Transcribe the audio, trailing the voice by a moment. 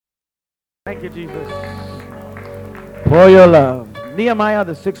Thank you, Jesus, for your love. Nehemiah,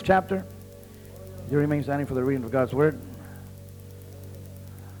 the 6th chapter. You remain standing for the reading of God's word.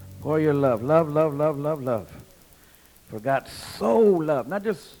 For your love. Love, love, love, love, love. For God so loved. Not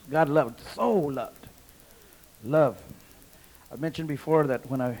just God loved, so loved. Love. I mentioned before that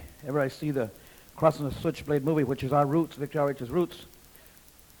whenever I see the Crossing the Switchblade movie, which is our roots, Victor Outreach's roots,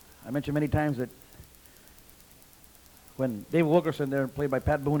 I mentioned many times that when David Wilkerson there, played by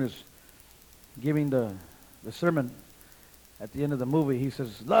Pat Boone, is giving the sermon at the end of the movie, he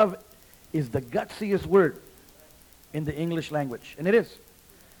says, love is the gutsiest word in the English language. And it is.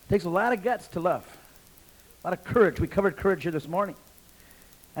 It takes a lot of guts to love. A lot of courage. We covered courage here this morning.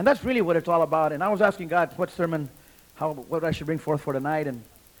 And that's really what it's all about. And I was asking God what sermon, what I should bring forth for tonight. And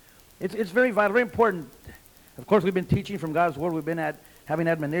it's very vital, very important. Of course, we've been teaching from God's word. We've been having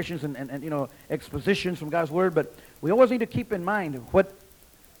admonitions and expositions from God's word. But we always need to keep in mind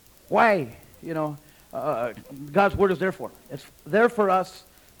why God's word is there for. It's there for us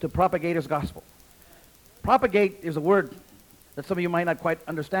to propagate his gospel. Propagate is a word that some of you might not quite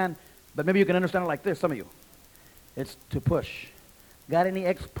understand, but maybe you can understand it like this, some of you. It's to push. Got any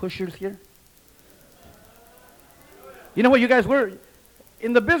ex-pushers here? You know what you guys were?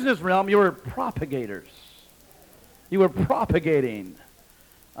 In the business realm, you were propagators. You were propagating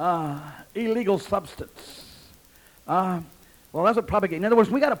illegal substance. Well, that's what propagate. In other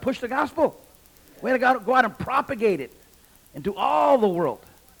words, we got to push the gospel. We got to go out and propagate it into all the world.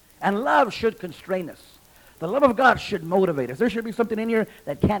 And love should constrain us. The love of God should motivate us. There should be something in here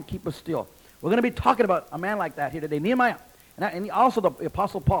that can't keep us still. We're going to be talking about a man like that here today, Nehemiah, and also the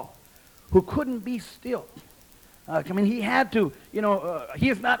Apostle Paul, who couldn't be still. He had to, he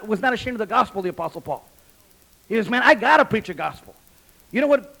was not ashamed of the gospel, the Apostle Paul. He says, man, I got to preach a gospel. You know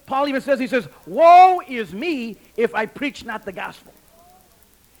what Paul even says? He says, woe is me if I preach not the gospel.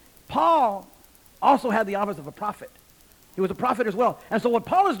 Paul also had the office of a prophet. He was a prophet as well. And so what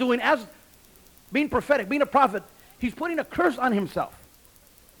Paul is doing as being prophetic, being a prophet, he's putting a curse on himself.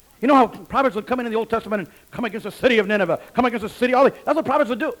 You know how prophets would come in the Old Testament and come against the city of Nineveh, come against the city, that's what prophets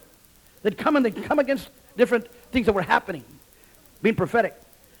would do. They'd come against different things that were happening, being prophetic.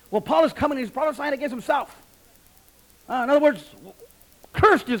 Well, Paul is coming, he's prophesying against himself. In other words,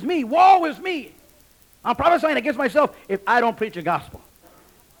 cursed is me, woe is me. I'm prophesying against myself if I don't preach the gospel.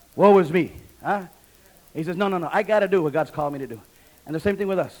 Woe is me. He says, no, I got to do what God's called me to do. And the same thing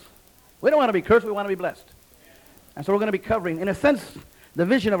with us. We don't want to be cursed, we want to be blessed. And so we're going to be covering, in a sense, the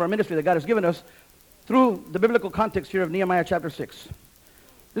vision of our ministry that God has given us through the biblical context here of Nehemiah chapter 6.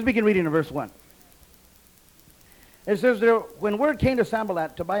 Let's begin reading in verse 1. It says there, when word came to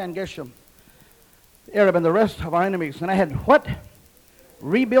Sanballat, Tobiah, and Geshem, Arab, and the rest of our enemies, and I had what?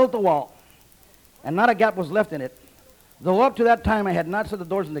 Rebuilt the wall, and not a gap was left in it, though up to that time I had not set the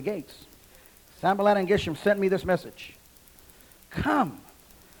doors and the gates. Sanballat and Geshem sent me this message. Come,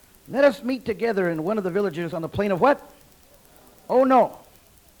 let us meet together in one of the villages on the plain of what? Oh, no.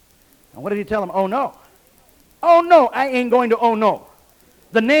 And what did he tell them? Oh, no. Oh, no, I ain't going to oh, no.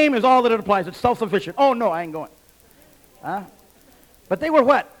 The name is all that it applies. It's self-sufficient. Oh, no, I ain't going. But they were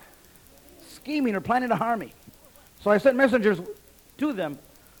what? Scheming or planning to harm me. So I sent messengers to them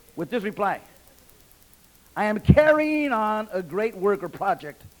with this reply. I am carrying on a great work or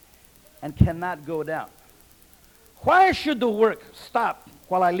project and cannot go down. Why should the work stop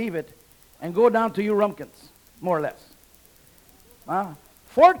while I leave it and go down to you rumpkins, more or less?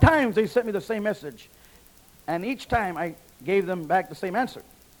 4 times they sent me the same message, and each time I gave them back the same answer.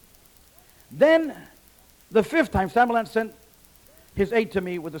 Then the 5th time, Sanballat sent his aide to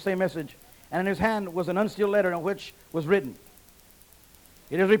me with the same message, and in his hand was an unsealed letter on which was written,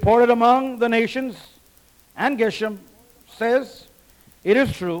 it is reported among the nations, and Geshem says, it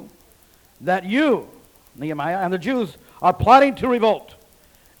is true that you, Nehemiah, and the Jews are plotting to revolt,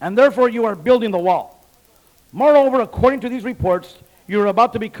 and therefore you are building the wall. Moreover, according to these reports, you are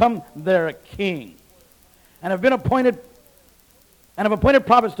about to become their king, and have appointed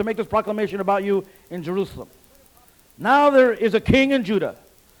prophets to make this proclamation about you in Jerusalem. Now there is a king in Judah.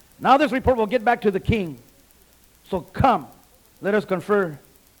 Now this report will get back to the king. So come, let us confer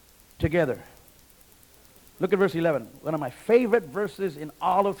together. Look at verse 11. One of my favorite verses in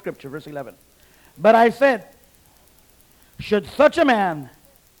all of Scripture, verse 11. But I said, should such a man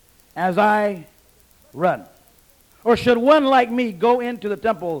as I run? Or should one like me go into the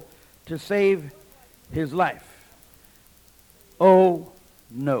temple to save his life? Oh,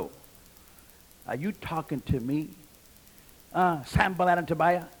 no. Are you talking to me? Sanballat and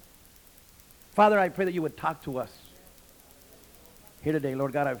Tobiah? Father, I pray that you would talk to us here today.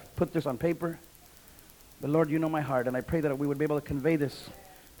 Lord God, I've put this on paper. But Lord, you know my heart, and I pray that we would be able to convey this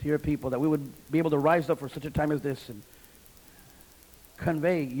to your people, that we would be able to rise up for such a time as this and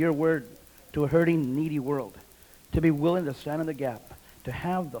convey your word to a hurting, needy world, to be willing to stand in the gap, to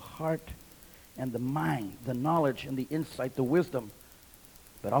have the heart and the mind, the knowledge and the insight, the wisdom,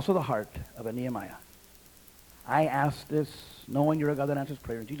 but also the heart of a Nehemiah. I ask this knowing you're a God that answers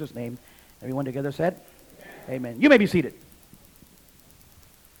prayer. In Jesus' name, everyone together said, Amen. You may be seated.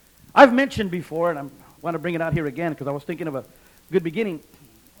 I've mentioned before, and I want to bring it out here again because I was thinking of a good beginning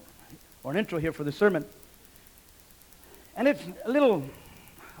or an intro here for this sermon. And it's a little,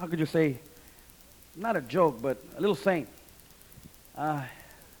 how could you say, not a joke, but a little saying.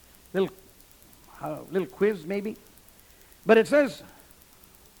 Little quiz maybe. But it says,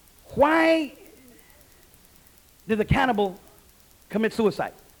 why did the cannibal commit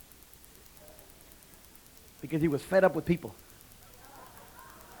suicide? Because he was fed up with people.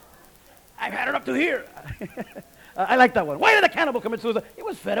 I've had it up to here. I like that one. Why did the cannibal commit suicide? He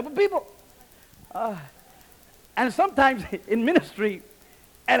was fed up with people. And sometimes in ministry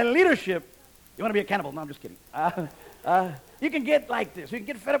and in leadership, you want to be a cannibal? No, I'm just kidding. You can get like this. You can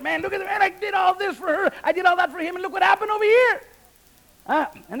get fed up. Man, look at the man. I did all this for her. I did all that for him, and look what happened over here.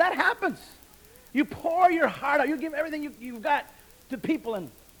 And that happens. You pour your heart out. You give everything you've got to people,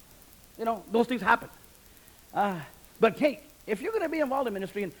 and, those things happen. But, hey, if you're going to be involved in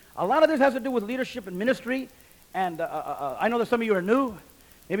ministry, and a lot of this has to do with leadership and ministry, and I know that some of you are new,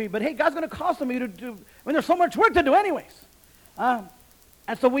 maybe, but, hey, God's going to call some of you to do, there's so much work to do anyways.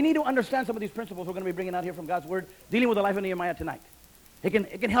 And so we need to understand some of these principles we're going to be bringing out here from God's Word, dealing with the life of Nehemiah tonight. It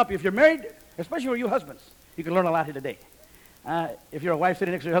can help you. If you're married, especially for you husbands, you can learn a lot here today. If you're a wife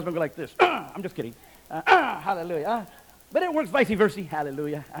sitting next to your husband, go like this. I'm just kidding. Hallelujah. But it works vice versa.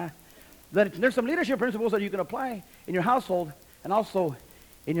 Hallelujah. There's some leadership principles that you can apply in your household and also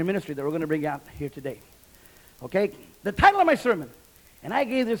in your ministry that we're going to bring out here today. Okay? The title of my sermon, and I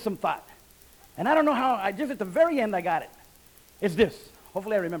gave this some thought, and I don't know how, just at the very end I got it. It's this.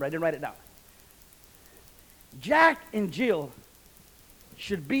 Hopefully I remember. I didn't write it down. Jack and Jill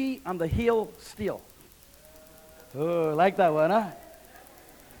should be on the heel still. Oh, I like that one, huh?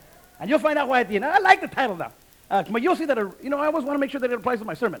 And you'll find out why at the end. I like the title now. But you'll see that, I always want to make sure that it applies to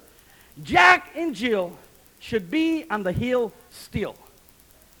my sermon. Jack and Jill should be on the heel still.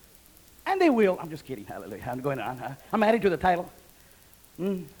 And they will. I'm just kidding. Hallelujah. I'm going on. I'm adding to the title.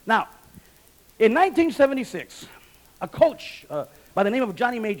 Now, in 1976, a coach by the name of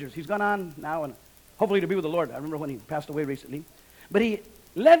Johnny Majors, he's gone on now and hopefully to be with the Lord. I remember when he passed away recently. But he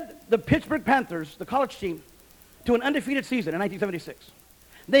led the Pittsburgh Panthers, the college team, to an undefeated season in 1976.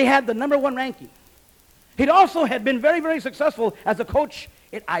 They had the #1 ranking. He'd also had been very, very successful as a coach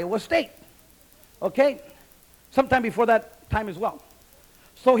at Iowa State. Okay? Sometime before that time as well.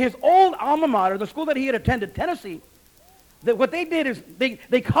 So his old alma mater, the school that he had attended, Tennessee, what they did is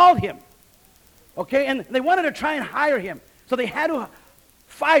they called him. Okay? And they wanted to try and hire him. So they had to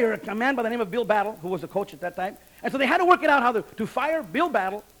fire a man by the name of Bill Battle, who was the coach at that time. And so they had to work it out how to fire Bill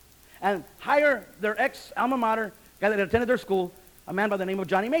Battle and hire their ex-alma mater, guy that attended their school, a man by the name of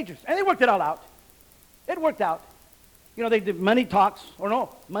Johnny Majors. And they worked it all out. It worked out. They did money talks, or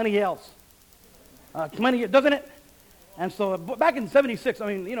no, money yells. Money, doesn't it? And so back in 76,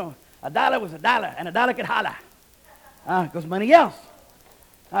 a dollar was a dollar, and a dollar could holler. Because money yells.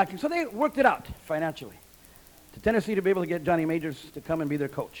 So they worked it out financially to Tennessee to be able to get Johnny Majors to come and be their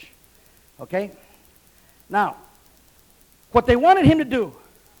coach. Okay? Now, what they wanted him to do,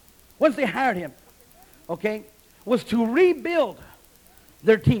 once they hired him, okay, was to rebuild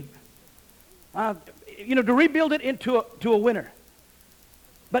their team. To rebuild it into a winner.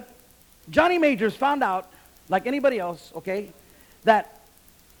 But Johnny Majors found out, like anybody else, okay, that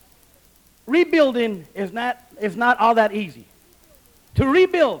rebuilding is not all that easy. To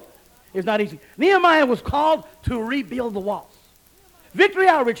rebuild is not easy. Nehemiah was called to rebuild the walls. Victory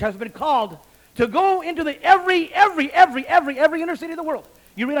Outreach has been called to go into every inner city of the world.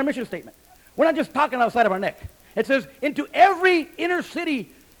 You read our mission statement. We're not just talking outside of our neck. It says into every inner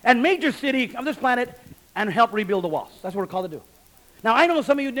city and major city of this planet and help rebuild the walls. That's what we're called to do. Now, I know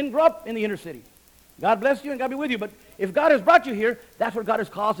some of you didn't grow up in the inner city. God bless you and God be with you. But if God has brought you here, that's what God has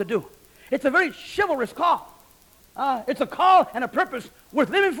called us to do. It's a very chivalrous call. It's a call and a purpose worth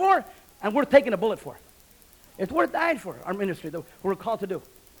living for and worth taking a bullet for. It's worth dying for, our ministry that we're called to do.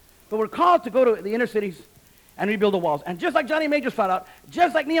 But we're called to go to the inner cities and rebuild the walls. And just like Johnny Majors found out,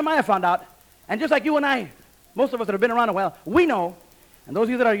 just like Nehemiah found out, and just like you and I, most of us that have been around a while, we know, and those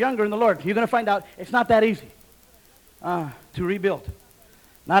of you that are younger in the Lord, you're going to find out it's not that easy to rebuild.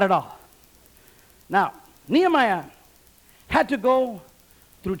 Not at all. Now, Nehemiah had to go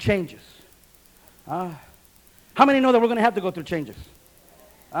through changes. How many know that we're going to have to go through changes?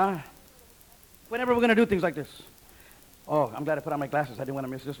 Whenever we're going to do things like this. Oh, I'm glad I put on my glasses. I didn't want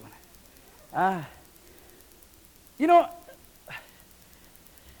to miss this one. You know,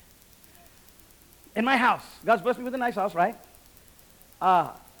 in my house, God's blessed me with a nice house, right?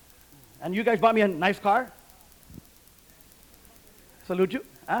 And you guys bought me a nice car. Salute you.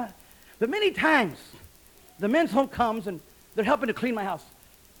 But many times, the men's home comes and they're helping to clean my house.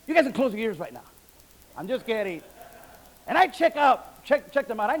 You guys can close your ears right now. I'm just kidding. And I check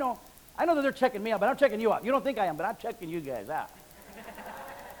them out. I know that they're checking me out, but I'm checking you out. You don't think I am, but I'm checking you guys out.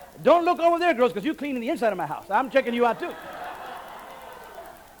 Don't look over there, girls, because you're cleaning the inside of my house. I'm checking you out, too.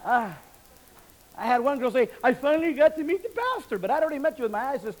 I had one girl say, I finally got to meet the pastor, but I'd already met you with my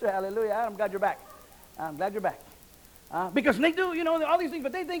eyes, sister. Hallelujah. I'm glad you're back. I'm glad you're back. Because they do, all these things,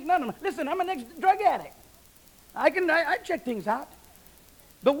 but they think none of them. Listen, I'm an ex-drug addict. I check things out.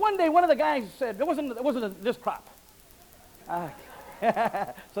 But one day, one of the guys said, it wasn't this crop.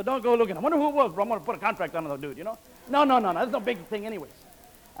 So don't go looking. I wonder who it was, bro. I'm going to put a contract on the dude, No. That's no big thing anyways.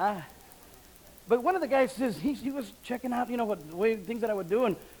 But one of the guys says, he was checking out, the way things that I would do.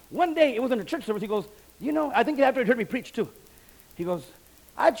 And one day, it was in a church service, he goes, I think after he heard me preach too. He goes,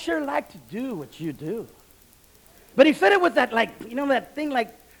 I'd sure like to do what you do. But he said it with that, that thing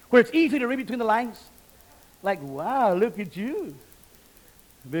where it's easy to read between the lines. Like, wow, look at you.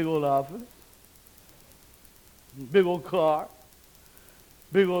 Big old office. Big old car.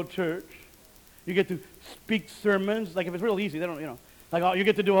 Big old church. You get to speak sermons. Like, if it's real easy, they don't, you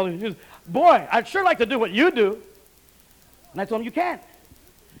get to do all these. Boy, I'd sure like to do what you do. And I told him, you can't.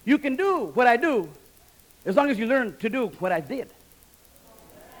 You can do what I do as long as you learn to do what I did.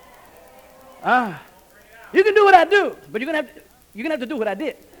 You can do what I do, but you're gonna have to do what I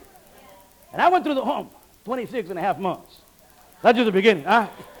did. And I went through the home 26 and a half months. That's just the beginning.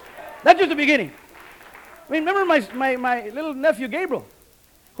 That's just the beginning. I mean, remember my little nephew Gabriel?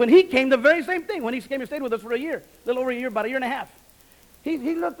 When he came, the very same thing. When he came and stayed with us for a year, a little over a year, about a year and a half. He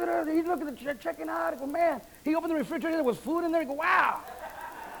looked at her, he looked at the checking out. He go, man. He opened the refrigerator, there was food in there. He go, wow.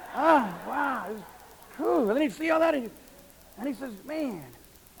 Wow. And then he'd see all that, and he says, man,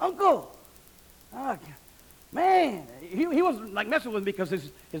 Uncle. Man, he was like messing with me because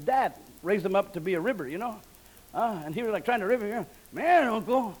his dad raised him up to be a ribber, and he was like trying to rib him. Man,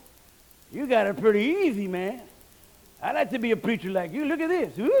 Uncle, you got it pretty easy, man. I'd like to be a preacher like you. Look at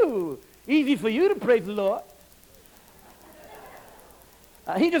this. Ooh, easy for you to praise the Lord.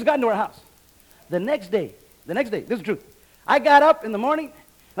 He just got into our house. The next day, this is true. I got up in the morning,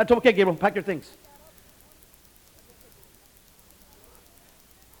 and I told him, okay, Gabriel, pack your things.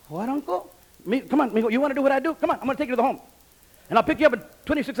 What, Uncle? Come on, you want to do what I do? Come on, I'm going to take you to the home. And I'll pick you up in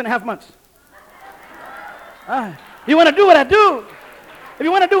 26 and a half months. You want to do what I do? If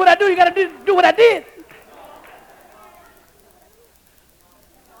you want to do what I do, you got to do what I did.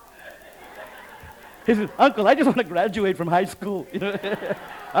 He says, Uncle, I just want to graduate from high school.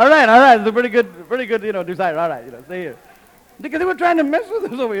 All right. It's a pretty good, desire. All right, stay here. Because they were trying to mess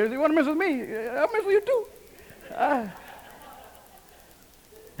with us over here. They want to mess with me. I'll mess with you too.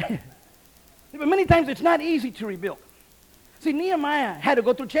 But many times it's not easy to rebuild. See, Nehemiah had to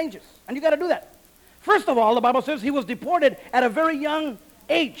go through changes, and you got to do that. First of all, the Bible says he was deported at a very young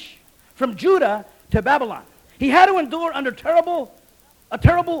age from Judah to Babylon. He had to endure under a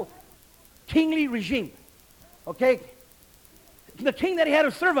terrible kingly regime. Okay? The king that he had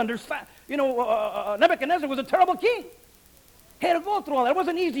to serve under, Nebuchadnezzar was a terrible king. He had to go through all that. It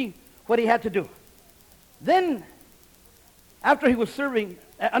wasn't easy what he had to do. Then, after he was serving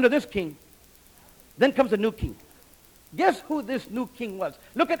under this king, then comes a new king. Guess who this new king was?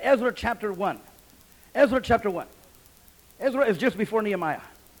 Look at Ezra chapter 1. Ezra chapter 1. Ezra is just before Nehemiah.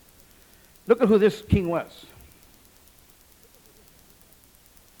 Look at who this king was.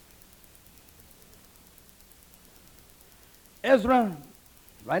 Ezra,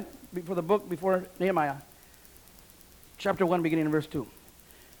 right before Nehemiah, chapter 1, beginning in verse 2.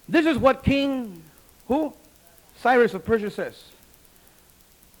 This is what King, Cyrus of Persia says.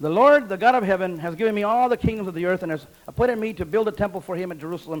 The Lord, the God of heaven, has given me all the kingdoms of the earth and has appointed me to build a temple for him at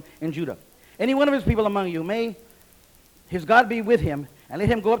Jerusalem in Judah. Any one of his people among you, may his God be with him, and let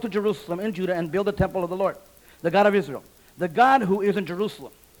him go up to Jerusalem in Judah and build the temple of the Lord, the God of Israel, the God who is in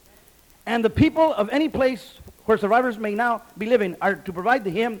Jerusalem. And the people of any place where survivors may now be living are to provide to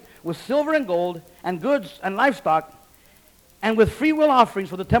him with silver and gold and goods and livestock and with free will offerings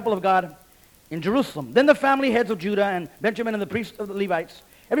for the temple of God in Jerusalem. Then the family heads of Judah and Benjamin and the priests of the Levites,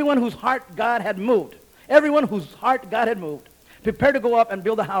 everyone whose heart God had moved, prepared to go up and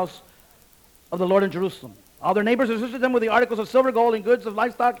build the house of the Lord in Jerusalem. All their neighbors assisted them with the articles of silver, gold, and goods of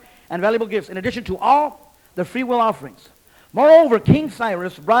livestock and valuable gifts, in addition to all the free will offerings. Moreover, King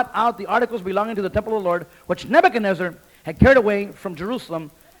Cyrus brought out the articles belonging to the temple of the Lord, which Nebuchadnezzar had carried away from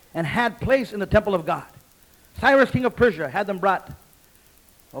Jerusalem and had placed in the temple of God. Cyrus, king of Persia, had them brought.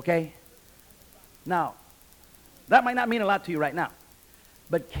 Okay? Now, that might not mean a lot to you right now.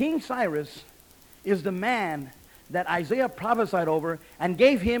 But King Cyrus is the man that Isaiah prophesied over and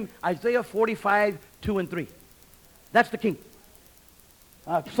gave him Isaiah 45, 2 and 3. That's the king.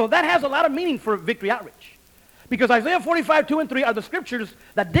 So that has a lot of meaning for Victory Outreach. Because Isaiah 45, 2 and 3 are the scriptures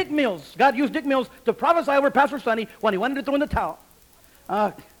that Dick Mills, God used Dick Mills to prophesy over Pastor Sonny when he wanted to throw in the towel.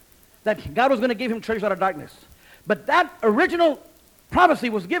 That God was going to give him treasures out of darkness. But that original prophecy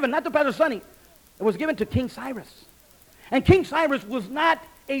was given not to Pastor Sonny. It was given to King Cyrus. And King Cyrus was not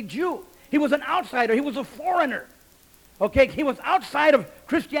a Jew. He was an outsider. He was a foreigner. Okay? He was outside of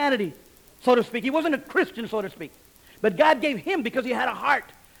Christianity, so to speak. He wasn't a Christian, so to speak. But God gave him because he had a heart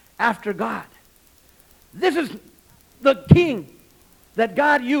after God. This is the king that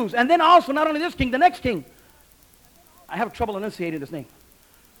God used. And then also, not only this king, the next king. I have trouble enunciating this name.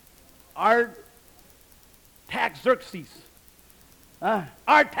 Artaxerxes.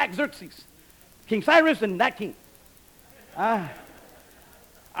 Artaxerxes. King Cyrus and that king.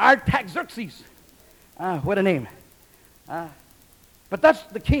 Artaxerxes. What a name. But that's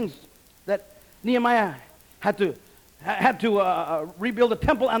the kings that Nehemiah had to rebuild the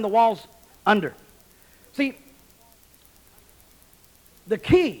temple and the walls under. See, the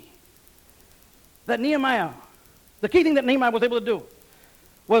key thing that Nehemiah was able to do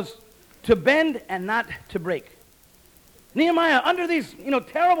was to bend and not to break. Nehemiah, under these,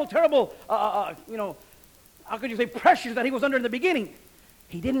 terrible, how could you say, pressures that he was under in the beginning,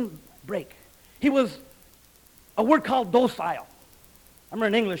 he didn't break. He was a word called docile. I remember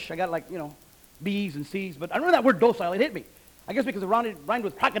in English, I got B's and C's, but I remember that word docile, it hit me. I guess because it rhymed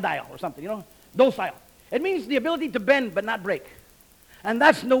with crocodile or something, docile. It means the ability to bend but not break. And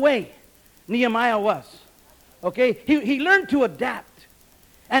that's the way Nehemiah was. Okay? He learned to adapt.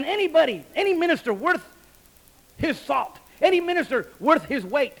 And any minister worth his salt, any minister worth his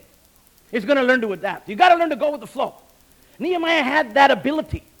weight is going to learn to adapt. You got to learn to go with the flow. Nehemiah had that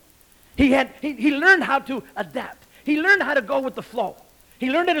ability. He learned how to adapt. He learned how to go with the flow.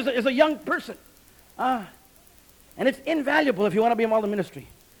 He learned it as a young person. And it's invaluable if you want to be involved in ministry,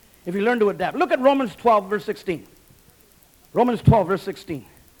 if you learn to adapt. Look at Romans 12, verse 16. Romans 12, verse 16.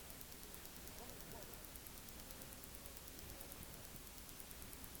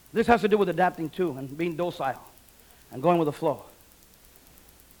 This has to do with adapting too and being docile and going with the flow.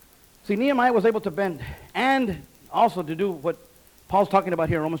 See, Nehemiah was able to bend and also to do what Paul's talking about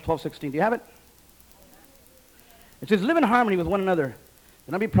here in Romans 12, 16. Do you have it? It says, live in harmony with one another.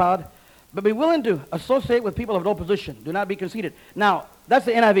 Do not be proud, but be willing to associate with people of low position. Do not be conceited. Now, that's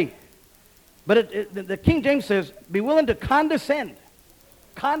the NIV. But the King James says, be willing to condescend.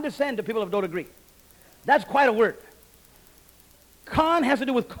 Condescend to people of low degree. That's quite a word. Con has to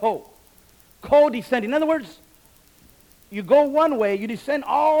do with co-descending. In other words, you go one way, you descend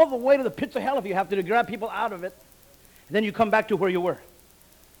all the way to the pits of hell if you have to grab people out of it. Then you come back to where you were.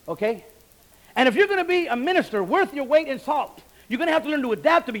 Okay? And if you're going to be a minister worth your weight in salt, you're going to have to learn to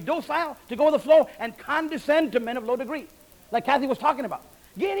adapt, to be docile, to go with the flow, and condescend to men of low degree. Like Kathy was talking about.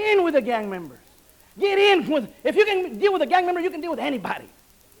 Get in with the gang members. Get in with, if you can deal with a gang member, you can deal with anybody.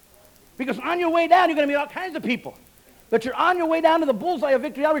 Because on your way down, you're going to meet all kinds of people. But you're on your way down to the bullseye of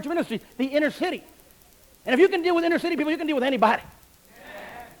Victory Outreach Ministry, the inner city. And if you can deal with inner city people, you can deal with anybody.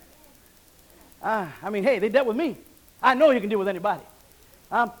 Hey, they dealt with me. I know you can deal with anybody.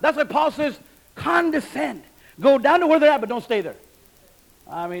 That's why Paul says, condescend. Go down to where they're at, but don't stay there.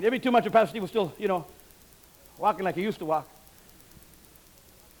 It'd be too much if Pastor Steve was still, walking like he used to walk.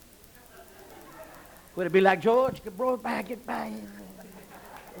 Would it be like, George, bro, get by.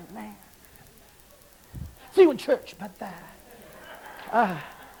 Man. See you in church, but I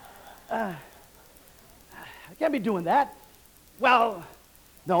can't be doing that. Well,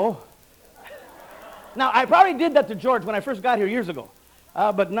 no. Now, I probably did that to George when I first got here years ago,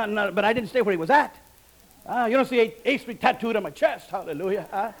 but I didn't stay where he was at. You don't see A Street tattooed on my chest.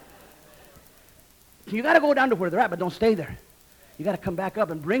 Hallelujah. You got to go down to where they're at, but don't stay there. You got to come back up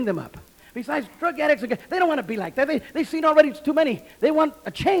and bring them up. Besides, drug addicts, they don't want to be like that. They've seen already it's too many. They want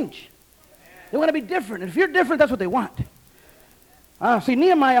a change. They want to be different. And if you're different, that's what they want. See,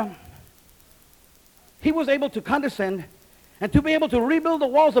 Nehemiah, he was able to condescend and to be able to rebuild the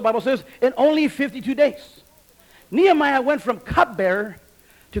walls, the Bible says, in only 52 days. Nehemiah went from cupbearer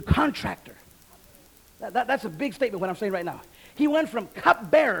to contractor. That's a big statement, what I'm saying right now. He went from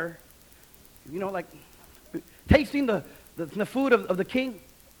cupbearer, like tasting the food of the king,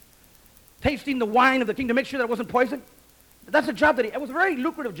 tasting the wine of the king to make sure that it wasn't poison. That's a job it was a very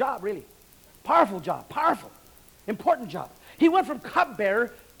lucrative job, really. Powerful job, powerful, important job. He went from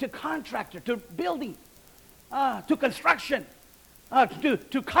cupbearer to contractor, to building, to construction,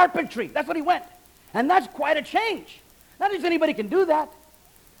 to carpentry. That's what he went. And that's quite a change. Not just anybody can do that.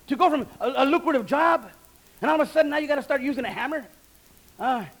 To go from a lucrative job, and all of a sudden now you got to start using a hammer.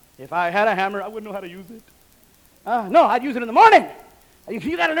 If I had a hammer, I wouldn't know how to use it. No, I'd use it in the morning.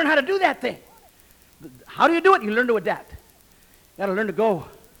 You got to learn how to do that thing. How do you do it? You learn to adapt. You got to learn to go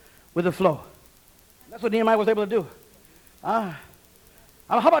with the flow. That's what Nehemiah was able to do. How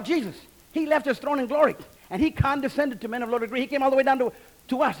about Jesus? He left his throne in glory, and he condescended to men of low degree. He came all the way down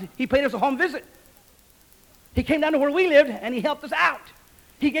to us. He paid us a home visit. He came down to where we lived, and he helped us out.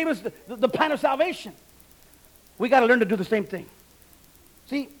 He gave us the plan of salvation. We got to learn to do the same thing.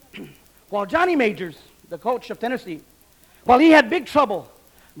 See, while Johnny Majors, the coach of Tennessee, while he had big trouble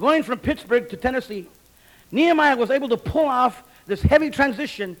going from Pittsburgh to Tennessee, Nehemiah was able to pull off this heavy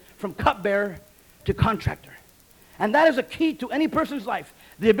transition from cupbearer to contractor. And that is a key to any person's life.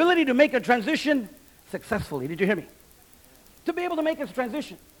 The ability to make a transition successfully. Did you hear me? To be able to make a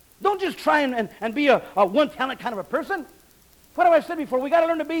transition. Don't just try and be a one-talent kind of a person. What have I said before? We got to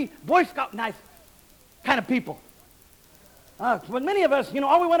learn to be Boy Scout knife kind of people. But many of us,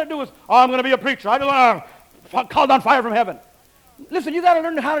 all we want to do is, I'm going to be a preacher. I'm going to call down fire from heaven. Listen, you got to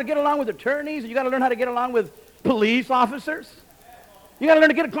learn how to get along with attorneys, and you got to learn how to get along with police officers. You got to learn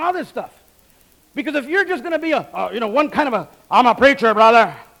to get all this stuff. Because if you're just going to be one kind of I'm a preacher,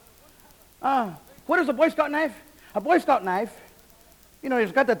 brother. What is a Boy Scout knife? A Boy Scout knife,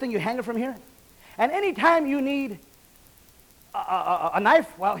 it's got that thing you hang it from here. And anytime you need a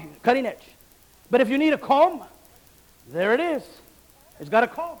knife, well, cutting edge. But if you need a comb, there it is. It's got a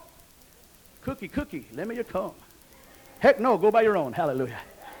comb. Cookie, lend me your comb. Heck no, go buy your own. Hallelujah.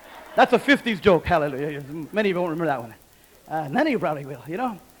 That's a 50s joke. Hallelujah. Many of you won't remember that one. None of you probably will,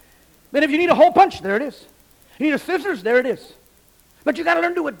 But if you need a hole punch, there it is. You need a scissors, there it is. But you got to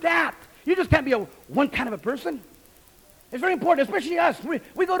learn to adapt. You just can't be one kind of a person. It's very important, especially us.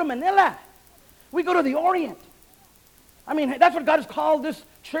 We go to Manila. We go to the Orient. I mean, that's what God has called this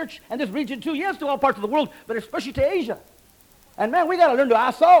church and this region to. Yes, to all parts of the world, but especially to Asia. And man, we got to learn to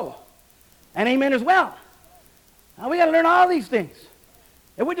aso and amen as well. We got to learn all these things.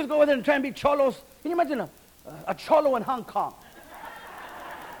 If we just go over there and try and be cholos, can you imagine a cholo in Hong Kong?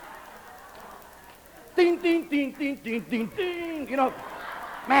 Ding, ding, ding, ding, ding, ding, ding.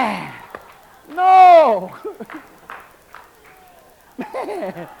 Man, no.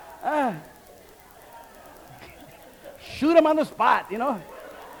 Man, shoot them on the spot,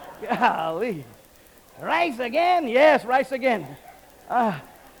 Golly. Rice again? Yes, rice again. Are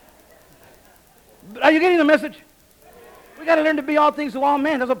you getting the message? We got to learn to be all things to all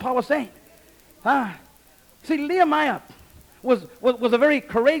men. That's what Paul was saying. See, Nehemiah was a very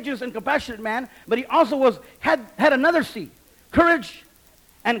courageous and compassionate man, but he also had another C, courage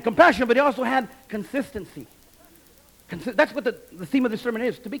and compassion, but he also had consistency. That's what the theme of this sermon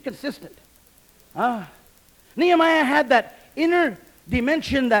is, to be consistent. Nehemiah had that inner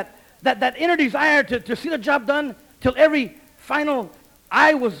dimension, that inner desire to see the job done till every final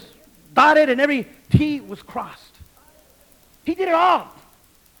I was dotted and every T was crossed. He did it all.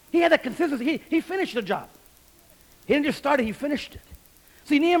 He had that consistency. He finished the job. He didn't just start it, he finished it.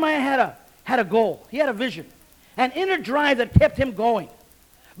 See, Nehemiah had a goal. He had a vision. An inner drive that kept him going.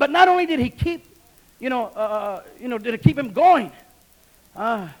 But not only did he keep, did it keep him going,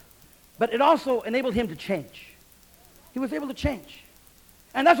 but it also enabled him to change. He was able to change.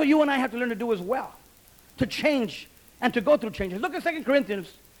 And that's what you and I have to learn to do as well. To change and to go through changes. Look at 2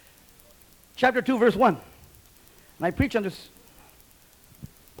 Corinthians chapter 2, verse 1. And I preached on this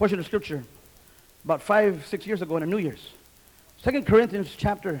portion of Scripture about 5-6 years ago on a New Year's. 2 Corinthians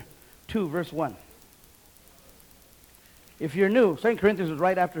chapter 2, verse 1. If you're new, 2 Corinthians is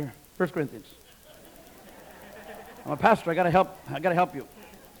right after 1 Corinthians. I'm a pastor. I gotta help you.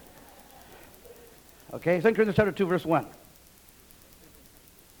 Okay, 2 Corinthians chapter 2, verse 1. You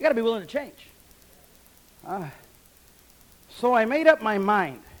gotta be willing to change. So I made up my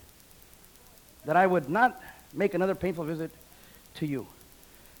mind that I would not make another painful visit to you.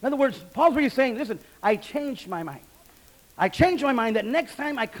 In other words, Paul's really saying, listen, I changed my mind. I changed my mind that next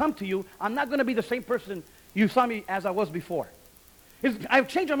time I come to you, I'm not going to be the same person you saw me as I was before. I've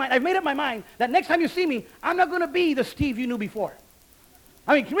changed my mind. I've made up my mind that next time you see me, I'm not going to be the Steve you knew before.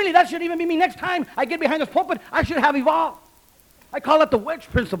 I mean, really, that should even be me. Next time I get behind this pulpit, I should have evolved. I call it the wedge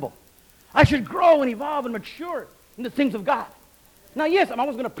principle. I should grow and evolve and mature in the things of God. Now, yes, I'm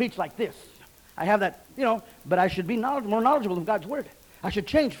always going to preach like this. I have that, but I should be more knowledgeable of God's Word. I should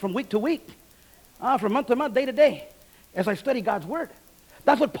change from week to week, from month to month, day to day. as I study God's Word.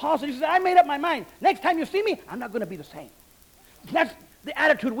 That's what Paul said. He said, I made up my mind. Next time you see me, I'm not going to be the same. That's the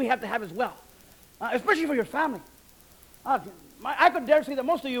attitude we have to have as well, especially for your family. I could dare say that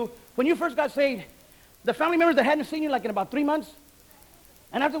most of you, when you first got saved, the family members that hadn't seen you like in about 3 months,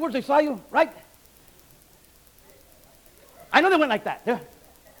 and afterwards they saw you, right? I know they went like that.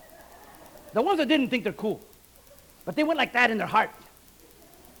 The ones that didn't think they're cool, but they went like that in their heart.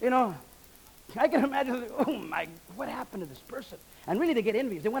 You know, I can imagine, oh my, what happened to this person? And really they get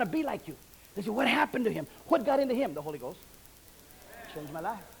envious. They want to be like you. They say, what happened to him? What got into him? The Holy Ghost changed my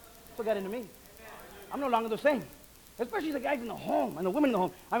life. What got into me? I'm no longer the same. Especially the guys in the home and the women in the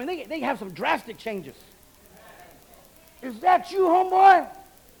home. I mean, they have some drastic changes. Is that you, homeboy?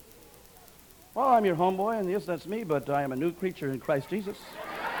 Well, I'm your homeboy, and yes, that's me, but I am a new creature in Christ Jesus.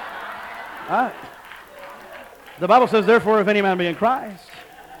 The Bible says, therefore, if any man be in Christ,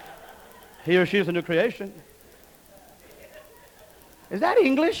 he or she is a new creation. Is that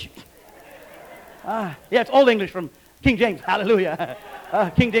English? Yeah, it's Old English from King James. Hallelujah.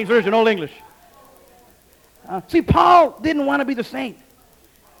 King James Version, Old English. See, Paul didn't want to be the same.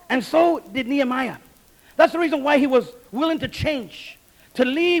 And so did Nehemiah. That's the reason why he was willing to change, to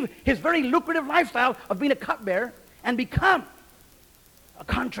leave his very lucrative lifestyle of being a cupbearer and become a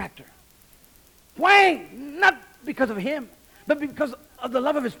contractor. Why? Not because of him, but because of the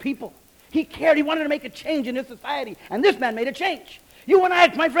love of his people. He cared. He wanted to make a change in this society. And this man made a change. You and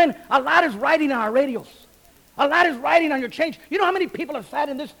I, my friend, a lot is riding on our radios. A lot is riding on your change. You know how many people have sat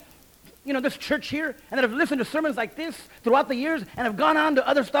in this, this church here and that have listened to sermons like this throughout the years and have gone on to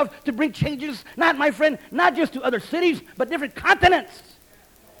other stuff to bring changes, not, my friend, not just to other cities, but different continents.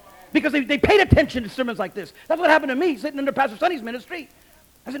 Because they paid attention to sermons like this. That's what happened to me sitting under Pastor Sonny's ministry.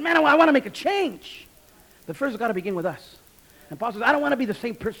 I said, man, I want to make a change. But first it's got to begin with us. And Paul says, I don't want to be the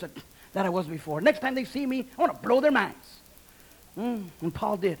same person that I was before. Next time they see me, I want to blow their minds. And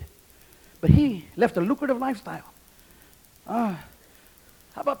Paul did. But he left a lucrative lifestyle. How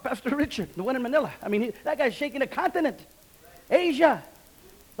about Pastor Richard, the one in Manila? I mean, that guy's shaking a continent. Asia.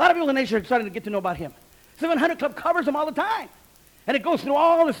 A lot of people in Asia are starting to get to know about him. 700 Club covers him all the time. And it goes through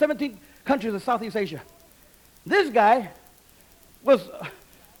all the 17 countries of Southeast Asia. This guy was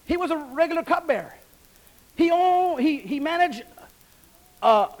a regular cupbearer. He managed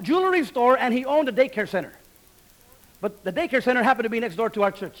a jewelry store and he owned a daycare center. But the daycare center happened to be next door to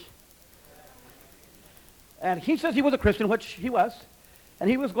our church. And he says he was a Christian, which he was. And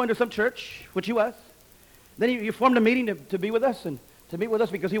he was going to some church, which he was. Then he formed a meeting to be with us and to meet with us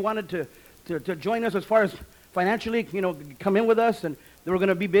because he wanted to join us as far as financially, come in with us. And they were going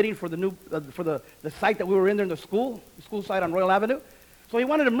to be bidding for the new for the site that we were in there in the school site on Royal Avenue. So he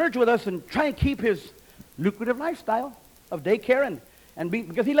wanted to merge with us and try and keep his lucrative lifestyle of daycare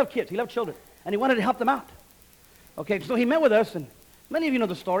because he loved kids, he loved children, and he wanted to help them out. Okay, so he met with us, and many of you know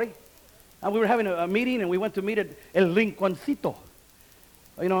the story. We were having a meeting, and we went to meet at El Rinconcito.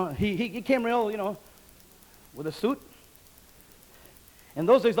 He came real, with a suit. In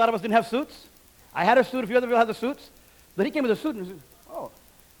those days, a lot of us didn't have suits. I had a suit. A few other people had the suits. But he came with a suit, and he said, oh.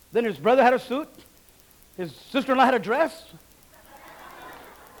 Then his brother had a suit. His sister-in-law had a dress.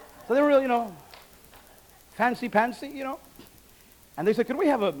 So they were real, fancy-pantsy, And they said, could we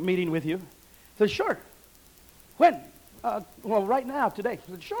have a meeting with you? I said, sure. When? Well, right now, today.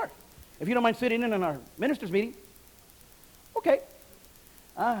 I said, sure. If you don't mind sitting in on our ministers' meeting. Okay.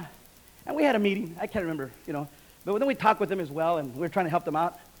 And we had a meeting. I can't remember, But then we talked with them as well, and we were trying to help them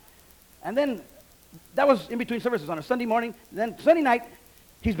out. And then that was in between services on a Sunday morning. Then Sunday night,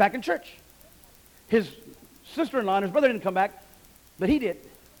 he's back in church. His sister-in-law and his brother didn't come back, but he did,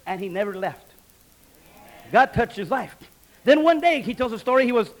 and he never left. God touched his life. Then one day, he tells a story.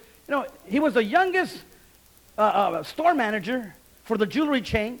 He was the youngest store manager for the jewelry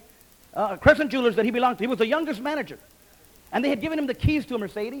chain, Crescent Jewelers, that he belonged to. He was the youngest manager. And they had given him the keys to a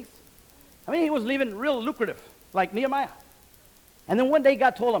Mercedes. I mean, he was living real lucrative, like Nehemiah. And then one day,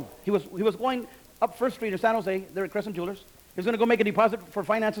 God told him, he was going up First Street in San Jose, there at Crescent Jewelers. He was going to go make a deposit for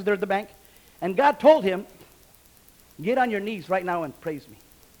finances there at the bank. And God told him, get on your knees right now and praise me.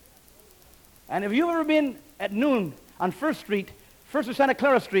 And if you've ever been at noon on First Street, First to Santa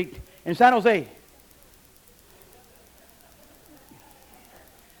Clara Street in San Jose,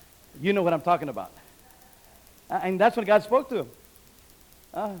 you know what I'm talking about. And that's when God spoke to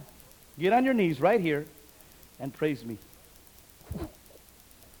him. Get on your knees right here and praise me.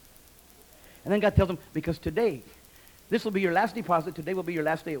 And then God tells him, because today, this will be your last deposit. Today will be your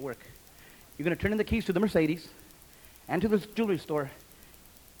last day at work. You're going to turn in the keys to the Mercedes and to the jewelry store,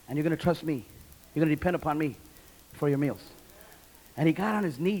 and you're going to trust me. You're going to depend upon me for your meals. And he got on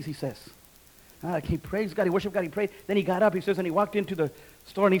his knees, he says, He praised God. He worshiped God. He prayed. Then he got up. He says, and he walked into the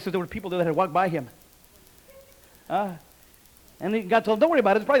store, and he says there were people there that had walked by him. And then God told him, don't worry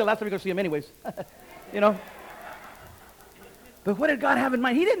about it. It's probably the last time you're going to see him anyways. You know. But what did God have in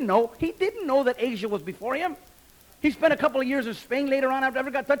mind? He didn't know. He didn't know that Asia was before him. He spent a couple of years in Spain later on after I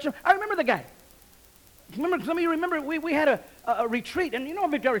ever got touched him. I remember the guy. Remember, some of you remember we had a retreat. And you know,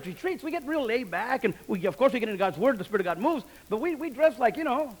 big retreats, we get real laid back. And of course we get into God's Word. The Spirit of God moves. But we dress like,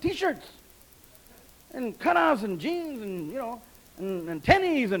 T-shirts. And cutoffs and jeans and, and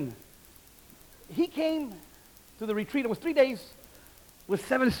tennies. And he came to the retreat. It was 3 days with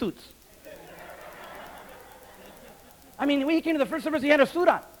 7 suits. I mean, when he came to the first service, he had a suit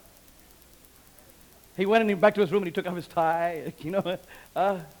on. He went back to his room and he took off his tie,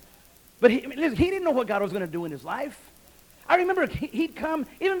 But he didn't know what God was going to do in his life. I remember he'd come,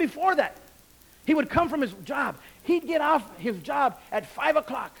 even before that, he would come from his job. He'd get off his job at 5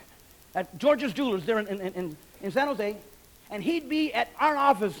 o'clock at George's Jewelers there in San Jose, and he'd be at our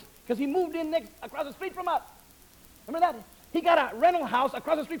office because he moved in across the street from us. Remember that? He got a rental house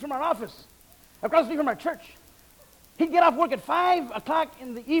across the street from our office, across the street from our church. He'd get off work at 5 o'clock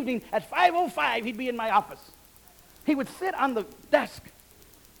in the evening. At 5:05, he'd be in my office. He would sit on the desk.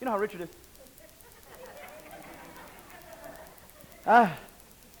 You know how Richard is.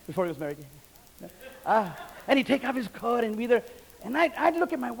 Before he was married. And he'd take off his coat and be there. And I'd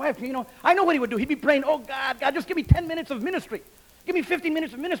look at my wife, I know what he would do. He'd be praying, oh, God, just give me 10 minutes of ministry. Give me 15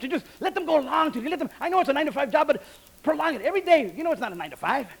 minutes of ministry. Just let them go along to you. I know it's a 9-to-5 job, but prolong it every day. It's not a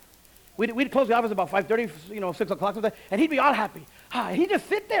 9-to-5. We'd close the office about 5:30, 6 o'clock, and he'd be all happy. He'd just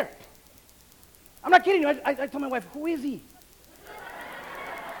sit there. I'm not kidding you. I told my wife, who is he?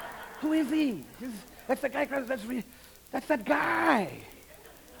 Who is he? That's the guy. That's that guy.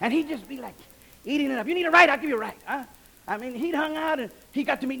 And he'd just be like eating it up. You need a ride? I'll give you a ride. Huh? I mean, he'd hung out, and he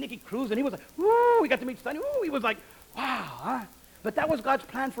got to meet Nicky Cruz, and he was like, woo, we got to meet Sonny. Woo, he was like, wow. Huh? But that was God's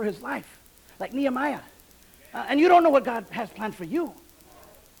plan for his life, like Nehemiah. And you don't know what God has planned for you.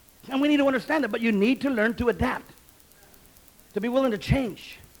 And we need to understand that, but you need to learn to adapt, to be willing to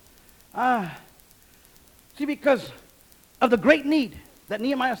change. See, because of the great need that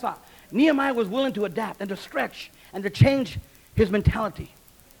Nehemiah saw, Nehemiah was willing to adapt and to stretch and to change his mentality.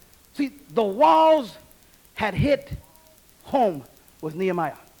 See, the walls had hit home with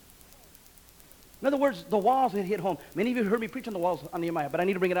Nehemiah. In other words, the walls had hit home. Many of you heard me preach on the walls on Nehemiah, but I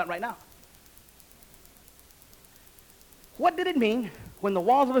need to bring it out right now. What did it mean when the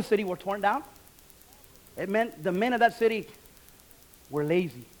walls of a city were torn down? It meant the men of that city were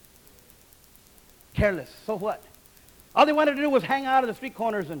lazy, careless. So what? All they wanted to do was hang out at the street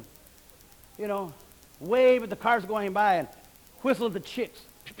corners and, wave at the cars going by and whistle at the chicks.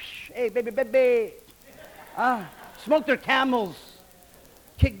 Hey, baby, baby. Smoke their Camels,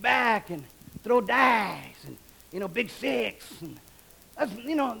 kick back and throw dice and, big six. And that's,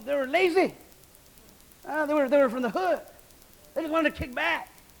 they were lazy. They were from the hood. They just wanted to kick back.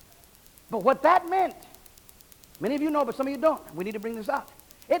 But what that meant, many of you know, but some of you don't. We need to bring this out.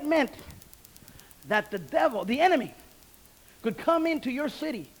 It meant that the devil, the enemy, could come into your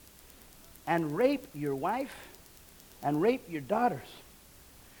city and rape your wife and rape your daughters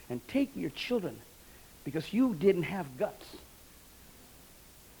and take your children because you didn't have guts.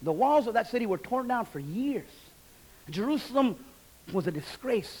 The walls of that city were torn down for years. Jerusalem was a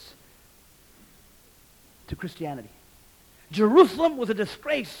disgrace to Christianity. Jerusalem was a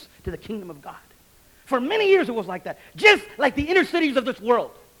disgrace to the kingdom of God. For many years it was like that, just like the inner cities of this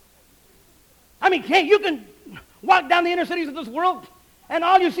world. I mean, hey, you can walk down the inner cities of this world, and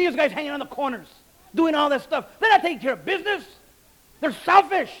all you see is guys hanging on the corners, doing all that stuff. They're not taking care of business. They're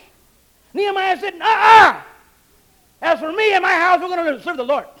selfish. Nehemiah said, as for me and my house, we're going to serve the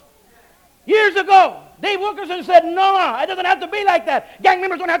Lord. Years ago, Dave Wilkerson said, no, it doesn't have to be like that. Gang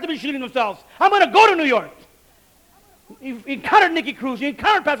members don't have to be shooting themselves. I'm going to go to New York. You encountered Nicky Cruz. You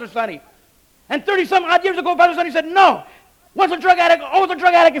encountered Pastor Sonny. And 30-some odd years ago, Pastor Sonny said, no. Once a drug addict, always a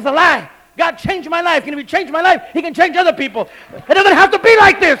drug addict is a lie. God changed my life. And if he changed my life, he can change other people. It doesn't have to be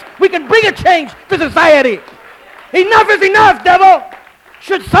like this. We can bring a change to society. Enough is enough, devil.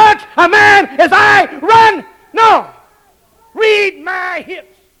 Should such a man as I run? No. Read my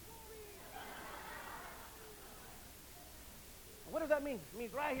hips. What does that mean? It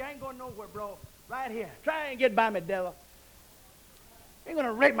means right here. I ain't going nowhere, bro. Right here. Try and get by me, devil. You're going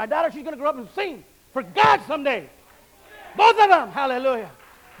to rape my daughter. She's going to grow up and sing for God someday. Both of them. Hallelujah.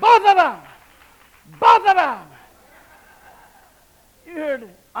 Both of them. Both of them. You heard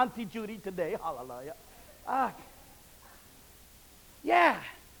Auntie Judy today. Hallelujah. Yeah.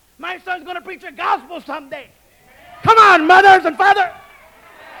 My son's going to preach the gospel someday. Come on, mothers and fathers.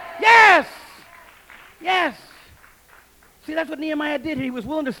 Yes. Yes. See, that's what Nehemiah did. He was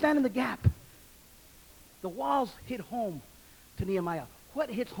willing to stand in the gap. The walls hit home to Nehemiah. What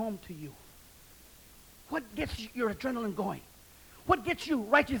hits home to you? What gets your adrenaline going? What gets you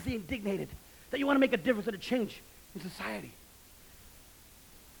righteously indignated that you want to make a difference and a change in society?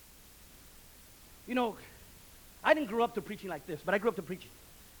 You know, I didn't grow up to preaching like this, but I grew up to preaching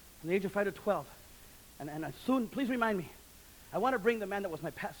from the age of 5 to 12. And soon, please remind me, I want to bring the man that was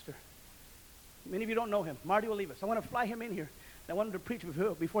my pastor. Many of you don't know him, Marty Olivas. I want to fly him in here. I want him to preach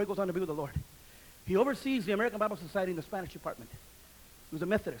before he goes on to be with the Lord. He oversees the American Bible Society in the Spanish department. He was a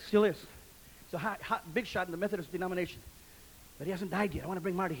Methodist, still is. He's a big shot in the Methodist denomination. But he hasn't died yet. I want to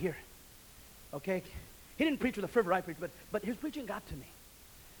bring Marty here. Okay? He didn't preach with the fervor I preach, but his preaching got to me.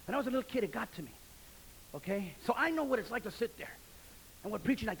 When I was a little kid, it got to me. Okay? So I know what it's like to sit there and what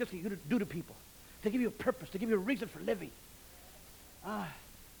preaching like this can do to people. To give you a purpose, to give you a reason for living.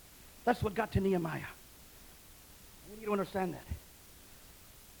 That's what got to Nehemiah. I need you to understand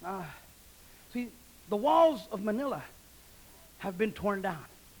that. See, the walls of Manila have been torn down,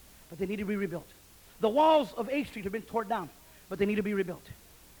 but they need to be rebuilt. The walls of 8th Street have been torn down, but they need to be rebuilt.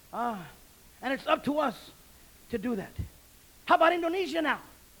 And it's up to us to do that. How about Indonesia now?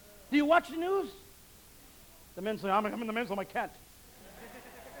 Do you watch the news? The men say, I'm in the men's home, I can't.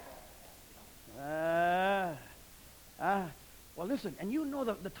 Well, listen, and you know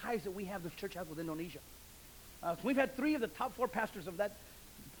the ties that we have, this church has with Indonesia. So we've had 3 of the top 4 pastors of that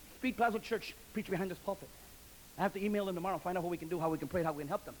Speed Plaza Church preach behind this pulpit. I have to email them tomorrow and find out what we can do, how we can pray, how we can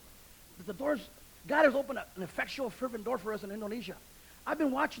help them. But the doors, God has opened an effectual, fervent door for us in Indonesia. I've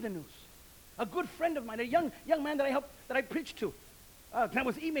been watching the news. A good friend of mine, a young man that I preached to, that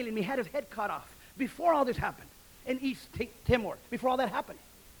was emailing me, had his head cut off before all this happened in East Timor, before all that happened.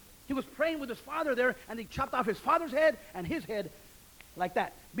 He was praying with his father there, and they chopped off his father's head and his head like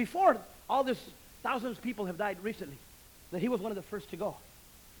that. Before all this, thousands of people have died recently, that he was one of the first to go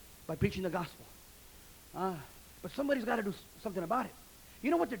by preaching the gospel. But somebody's got to do something about it.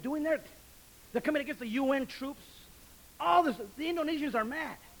 You know what they're doing there? They're coming against the UN troops. All this, the Indonesians are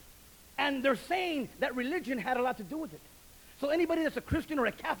mad. And they're saying that religion had a lot to do with it. So anybody that's a Christian or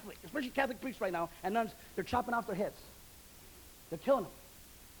a Catholic, especially Catholic priests right now, and nuns, they're chopping off their heads. They're killing them.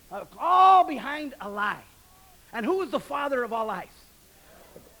 All behind a lie. And who is the father of all lies?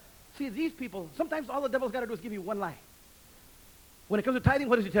 See, these people, sometimes all the devil's got to do is give you one lie. When it comes to tithing,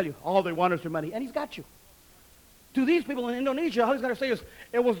 what does he tell you? All they want is their money. And he's got you. To these people in Indonesia, all he's got to say is,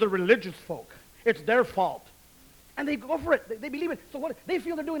 it was the religious folk. It's their fault. And they go for it. They believe it. So what? They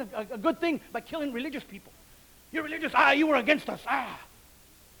feel they're doing a good thing by killing religious people. You're religious. You were against us.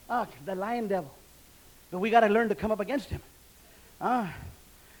 The lying devil. But we got to learn to come up against him.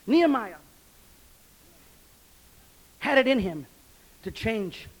 Nehemiah had it in him to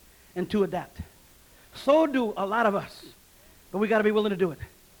change and to adapt. So do a lot of us. But we got to be willing to do it.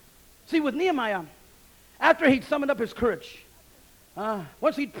 See, with Nehemiah, after he'd summoned up his courage,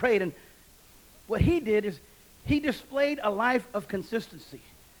 once he'd prayed, and what he did is he displayed a life of consistency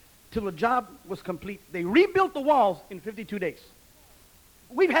till the job was complete. They rebuilt the walls in 52 days.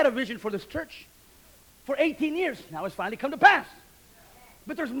 We've had a vision for this church for 18 years. Now it's finally come to pass.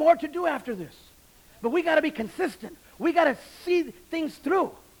 But there's more to do after this. But we got to be consistent. We got to see things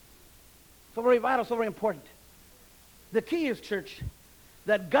through. So very vital, so very important. The key is, church,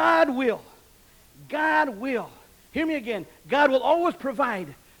 that God will, hear me again, God will always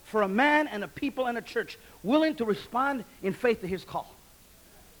provide for a man and a people and a church willing to respond in faith to his call.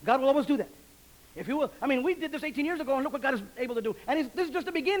 God will always do that. If you will, we did this 18 years ago, and look what God is able to do. And this is just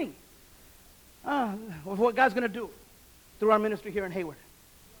the beginning of what God's going to do through our ministry here in Hayward.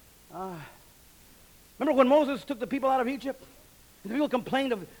 Remember when Moses took the people out of Egypt? And the people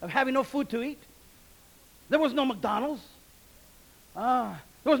complained of having no food to eat? There was no McDonald's. There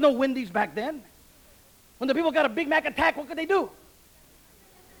was no Wendy's back then. When the people got a Big Mac attack, what could they do?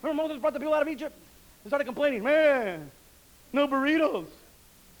 Remember Moses brought the people out of Egypt? They started complaining, man, no burritos.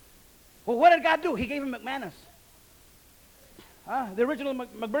 Well, what did God do? He gave him McManus. The original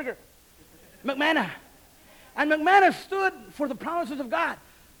McBurger. McManna. And McManus stood for the promises of God.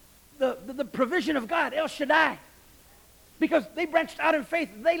 The provision of God, El Shaddai. Because they branched out in faith.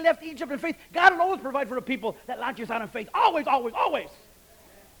 They left Egypt in faith. God will always provide for the people that launches out in faith. Always, always, always.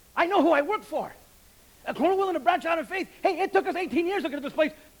 I know who I work for. If we're willing to branch out in faith. Hey, it took us 18 years to get to this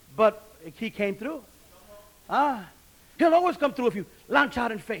place. But he came through. He'll always come through if you launch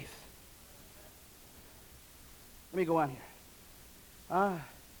out in faith. Let me go on here.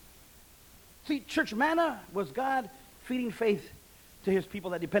 See, church manna was God feeding faith to his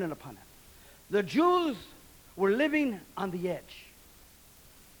people that depended upon it. The Jews were living on the edge.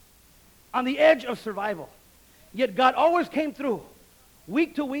 on the edge of survival. Yet God always came through,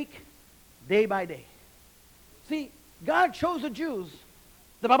 week to week, day by day. See, God chose the Jews,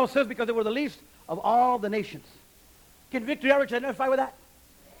 the Bible says, because they were the least of all the nations. Can Victory Outreach identify with that?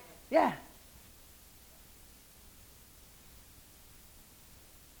 Yeah.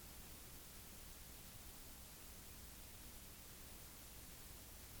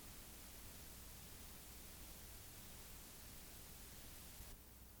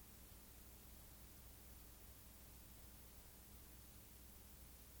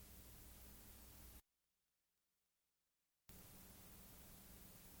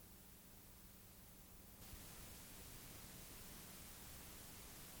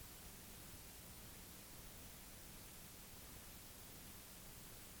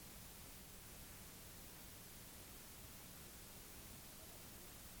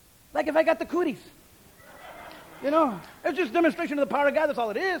 Like if I got the cooties. You know, it's just demonstration of the power of God. That's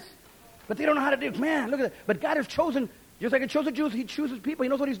all it is. But they don't know how to do it. Man, look at that. But God has chosen, just like he chose the Jews, he chooses people. He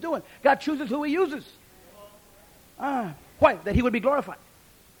knows what he's doing. God chooses who he uses. Why? That he would be glorified.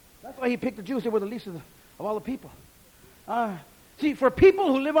 That's why he picked the Jews. They were the least of all the people. See, for people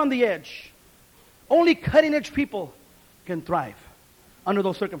who live on the edge, only cutting-edge people can thrive under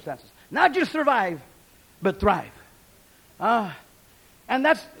those circumstances. Not just survive, but thrive. And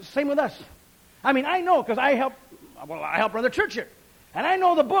that's the same with us. I mean, I know because I help run the church here. And I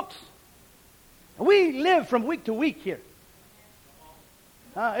know the books. We live from week to week here.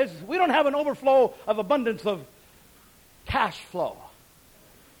 We don't have an overflow of abundance of cash flow.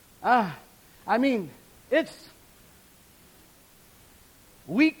 I mean, it's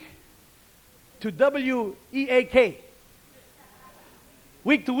week to W-E-A-K.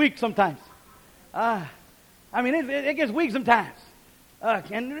 Week to week sometimes. I mean, it gets weak sometimes.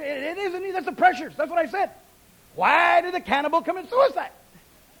 And it isn't, that's the pressures. That's what I said. Why did the cannibal commit suicide?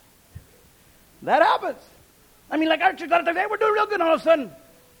 That happens. I mean, like our church, hey, we're doing real good, and all of a sudden,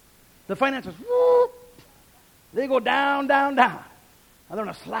 the finances, whoop, they go down, down, down. And they're on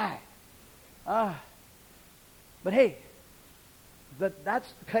a slide. But hey,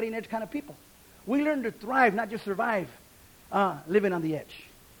 that's cutting edge kind of people. We learn to thrive, not just survive, living on the edge.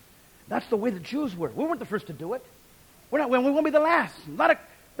 That's the way the Jews were. We weren't the first to do it. We won't be the last.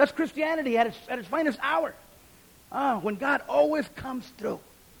 That's Christianity at its finest hour. When God always comes through.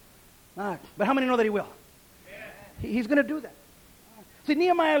 But how many know that he will? He's going to do that. See,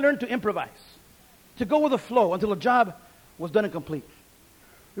 Nehemiah learned to improvise, to go with the flow until the job was done and complete.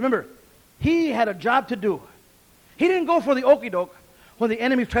 Remember, he had a job to do. He didn't go for the okie doke when the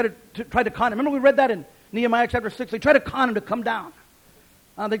enemies tried to con him. Remember we read that in Nehemiah chapter 6. They tried to con him to come down.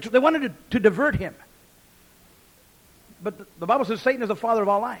 They wanted to divert him. But the Bible says Satan is the father of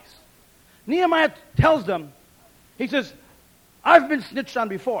all lies. Nehemiah tells them, he says, I've been snitched on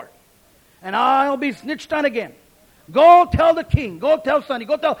before, and I'll be snitched on again. Go tell the king, go tell Sonny,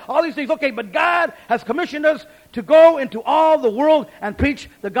 go tell all these things. Okay, but God has commissioned us to go into all the world and preach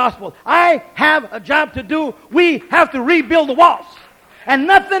the gospel. I have a job to do. We have to rebuild the walls. And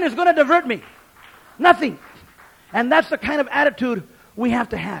nothing is going to divert me. Nothing. And that's the kind of attitude we have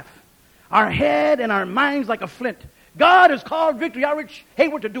to have. Our head and our minds like a flint. God has called Victory Outreach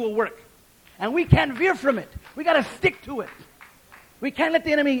Hayward to do a work. And we can't veer from it. We got to stick to it. We can't let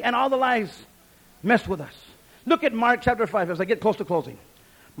the enemy and all the lies mess with us. Look at Mark chapter 5 as I get close to closing.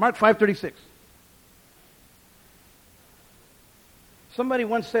 Mark 5:36. Somebody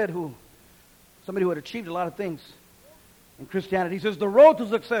once said, somebody who had achieved a lot of things in Christianity, he says, the road to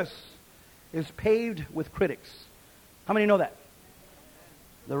success is paved with critics. How many know that?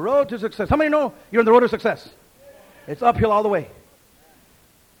 The road to success. How many know you're on the road to success? It's uphill all the way.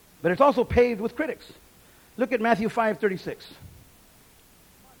 But it's also paved with critics. Look at Matthew 5:36.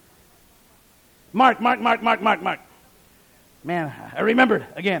 Mark. Man, I remembered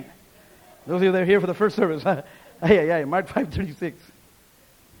again. Those of you that are here for the first service. Yeah, Mark 5:36.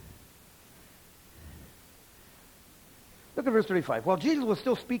 Look at verse 35. While Jesus was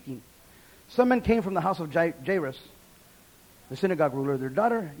still speaking, some men came from the house of Jairus, the synagogue ruler.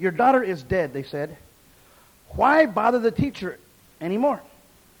 Your daughter is dead, they said. Why bother the teacher anymore?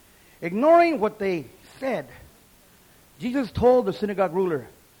 Ignoring what they said, Jesus told the synagogue ruler,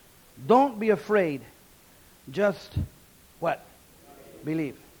 don't be afraid, just what?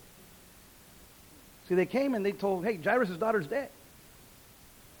 Believe. See, they came and they told, hey, Jairus' daughter's dead.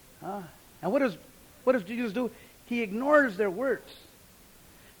 And what does Jesus do? He ignores their words.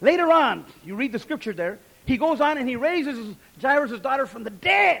 Later on, you read the scripture there, he goes on and he raises Jairus' daughter from the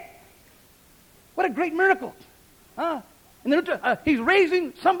dead. What a great miracle. He's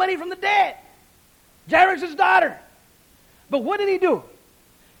raising somebody from the dead. Jairus' daughter. But what did he do?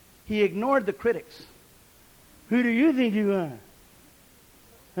 he ignored the critics. Who do you think you are?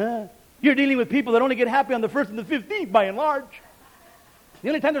 Huh? You're dealing with people that only get happy on the 1st and the 15th, by and large. The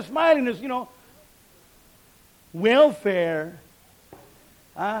only time they're smiling is, welfare.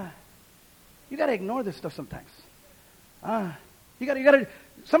 You got to ignore this stuff sometimes. You got to.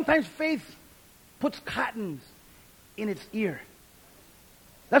 Sometimes faith puts cottons in its ear.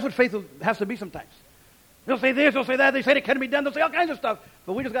 That's what faith has to be sometimes. They'll say this, they'll say that, they say it can't be done, they'll say all kinds of stuff,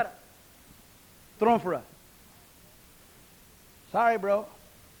 but we just got to throw them for us. Sorry, bro.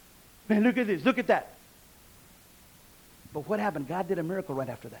 Man, look at this, look at that. But what happened? God did a miracle right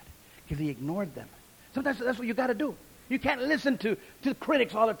after that because he ignored them. Sometimes that's what you got to do. You can't listen to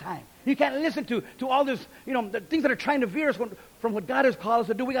critics all the time. You can't listen to all this, the things that are trying to veer us from what God has called us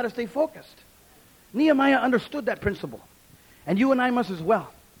to do. We got to stay focused. Nehemiah understood that principle. And you and I must as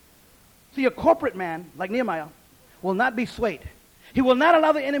well. See, a corporate man like Nehemiah will not be swayed. He will not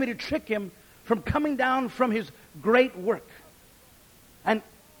allow the enemy to trick him from coming down from his great work. And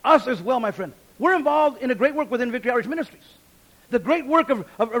us as well, my friend. We're involved in a great work within Victory Outreach Ministries. The great work of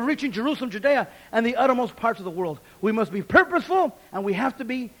reaching Jerusalem, Judea, and the uttermost parts of the world. We must be purposeful, and we have to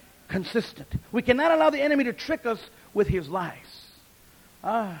be consistent. We cannot allow the enemy to trick us with his lies.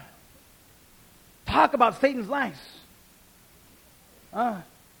 Talk about Satan's lies.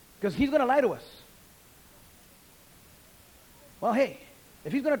 Because he's going to lie to us. Well, hey,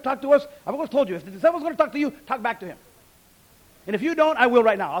 if he's going to talk to us, I've always told you, if the devil's going to talk to you, talk back to him. And if you don't, I will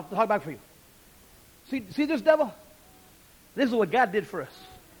right now. I'll talk back for you. See this devil? This is what God did for us.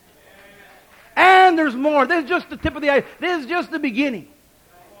 And there's more. This is just the tip of the iceberg. This is just the beginning.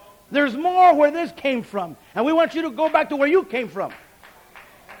 There's more where this came from. And we want you to go back to where you came from.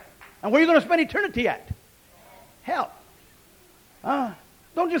 And where you're going to spend eternity at. Hell.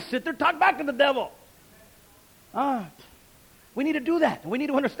 Don't just sit there. Talk back to the devil. We need to do that. We need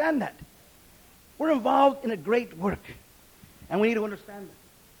to understand that. We're involved in a great work. And we need to understand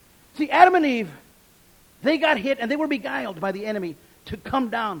that. See, Adam and Eve, they got hit and they were beguiled by the enemy to come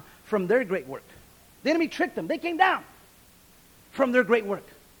down from their great work. The enemy tricked them. They came down from their great work.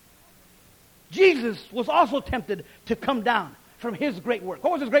 Jesus was also tempted to come down from his great work.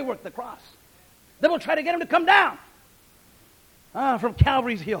 What was his great work? The cross. They will try to get him to come down from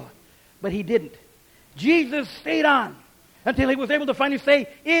Calvary's hill. But he didn't. Jesus stayed on until he was able to finally say,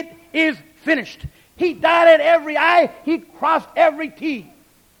 it is finished. He dotted every I. He crossed every T.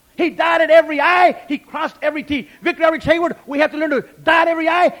 He dotted every I. He crossed every T. Victory Outreach Hayward, we have to learn to dot every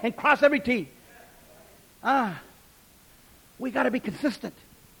I and cross every T. We got to be consistent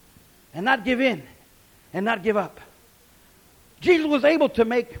and not give in and not give up. Jesus was able to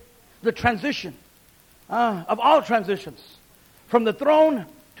make the transition of all transitions from the throne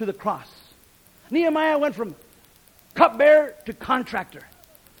to the cross. Nehemiah went from cupbearer to contractor.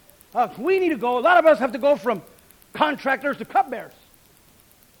 We need to go. A lot of us have to go from contractors to cupbearers.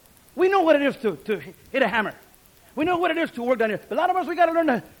 We know what it is to hit a hammer. We know what it is to work down here. But a lot of us, we got to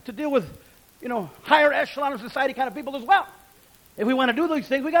learn to deal with, higher echelon of society kind of people as well. If we want to do these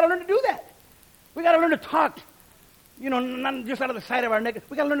things, we got to learn to do that. We got to learn to talk, not just out of the side of our neck.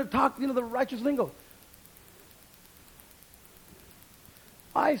 We got to learn to talk, the righteous lingo.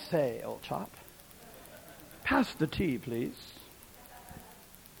 I say, old chop, pass the tea, please.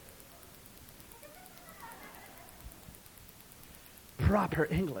 Proper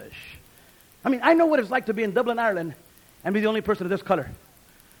English. I know what it's like to be in Dublin, Ireland, and be the only person of this color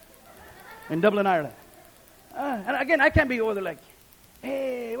in Dublin, Ireland. And again, I can't be over there like,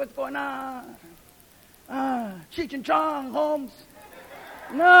 hey, what's going on? Cheech and Chong, Holmes.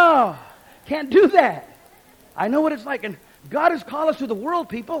 No, can't do that. I know what it's like, and God has called us to the world,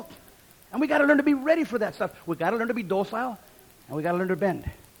 people, and we got to learn to be ready for that stuff. We got to learn to be docile, and we got to learn to bend.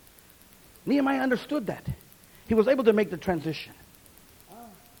 Nehemiah understood that. He was able to make the transition.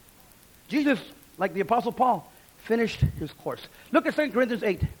 Jesus, like the Apostle Paul, finished his course. Look at 2 Corinthians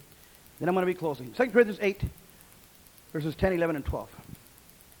 8. Then I'm going to be closing. 2 Corinthians 8, verses 10, 11, and 12.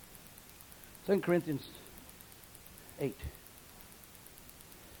 2 Corinthians 8.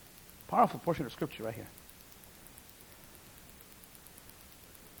 Powerful portion of Scripture right here.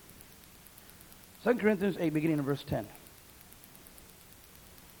 2 Corinthians 8, beginning in verse 10.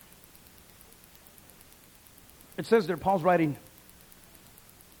 It says there, Paul's writing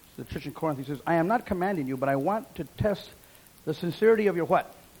to the church in Corinth. He says, I am not commanding you, but I want to test the sincerity of your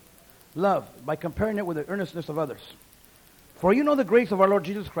what? Love, by comparing it with the earnestness of others. For you know the grace of our Lord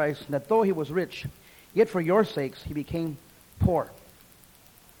Jesus Christ, that though he was rich, yet for your sakes he became poor.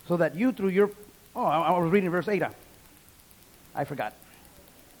 So that you through your... Oh, I was reading verse 8. I forgot.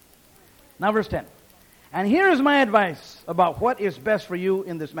 Now verse 10. And here is my advice about what is best for you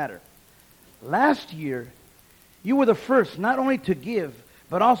in this matter. Last year, you were the first not only to give,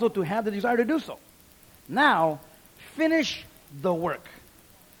 but also to have the desire to do so. Now, finish the work.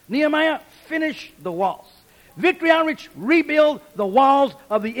 Nehemiah, finish the walls. Victory Outreach, rebuild the walls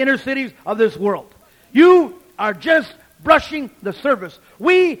of the inner cities of this world. You are just brushing the surface.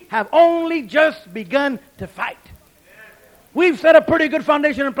 We have only just begun to fight. We've set a pretty good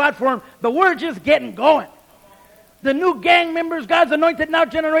foundation and platform, but we're just getting going. The new gang members, God's anointed now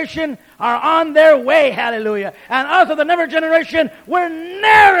generation, are on their way, hallelujah. And us of the never generation, we're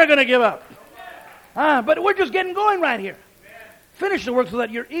never going to give up. But we're just getting going right here. Finish the work so that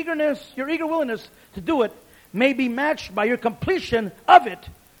your eager willingness to do it may be matched by your completion of it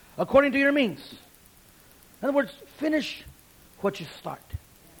according to your means. In other words, finish what you start.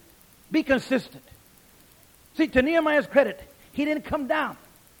 Be consistent. See, to Nehemiah's credit, he didn't come down.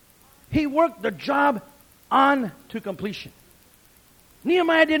 He worked the job on to completion.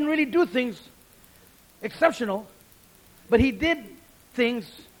 Nehemiah didn't really do things exceptional, but he did things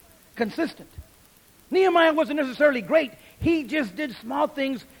consistent. Nehemiah wasn't necessarily great. He just did small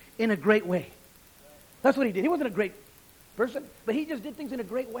things in a great way. That's what he did. He wasn't a great person, but he just did things in a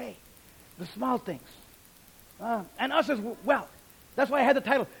great way. The small things. And us as well. That's why I had the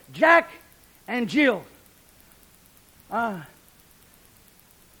title, Jack and Jill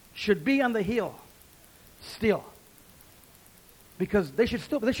should be on the hill still. Because they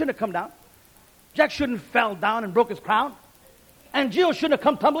shouldn't have come down. Jack shouldn't have fell down and broke his crown. And Jill shouldn't have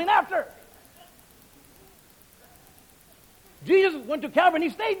come tumbling after. Jesus went to Calvary and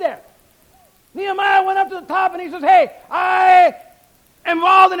he stayed there. Nehemiah went up to the top and he says, hey, I am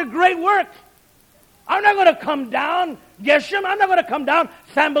involved in a great work. I'm not going to come down Geshem. I'm not going to come down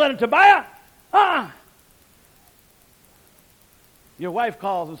Sanballat and Tobiah. Your wife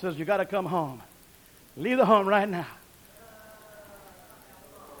calls and says, you got to come home. Leave the home right now.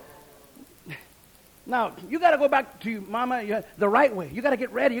 Now, you got to go back to mama the right way. You got to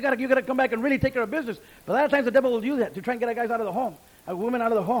get ready. You got to come back and really take care of business. But a lot of times the devil will do that to try and get guys out of the home, a woman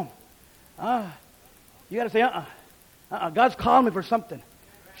out of the home. You got to say, God's called me for something.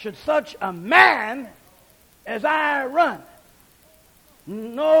 Should such a man as I run?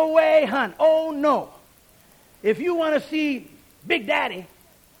 No way, hon. Oh, no. If you want to see Big Daddy,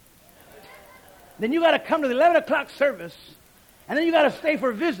 then you got to come to the 11 o'clock service, and then you got to stay for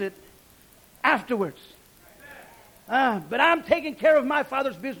a visit afterwards. But I'm taking care of my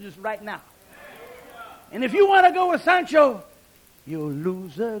Father's business right now. And if you want to go with Sancho, you'll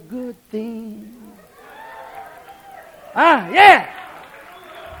lose a good thing. Yeah.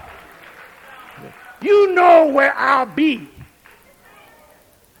 You know where I'll be.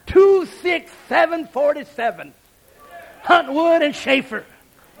 26747 Huntwood and Schaefer,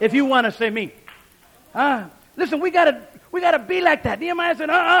 if you want to say me. Listen, we gotta be like that. Nehemiah said,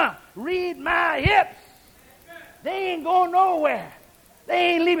 read my hips. They ain't going nowhere.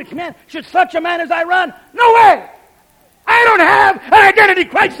 They ain't leaving command. Should such a man as I run? No way. I don't have an identity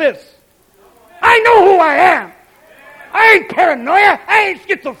crisis. I know who I am. I ain't paranoia. I ain't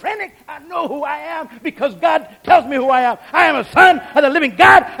schizophrenic. I know who I am because God tells me who I am. I am a son of the living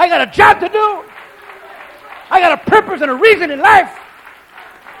God. I got a job to do. I got a purpose and a reason in life.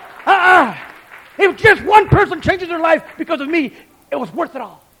 If just one person changes their life because of me, it was worth it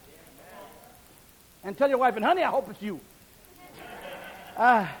all. And tell your wife, and honey, I hope it's you.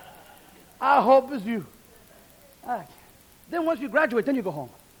 I hope it's you. Then once you graduate, then you go home.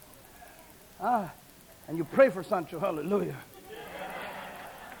 And you pray for Sancho. Hallelujah.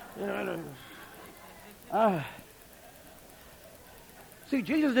 See,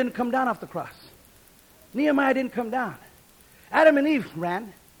 Jesus didn't come down off the cross. Nehemiah didn't come down. Adam and Eve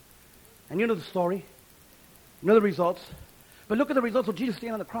ran. And you know the story. You know the results. But look at the results of Jesus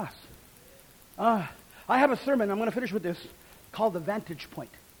staying on the cross. I have a sermon, I'm going to finish with this, called The Vantage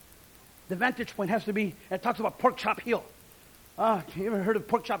Point. The vantage point has to be, it talks about Pork Chop Hill. You ever heard of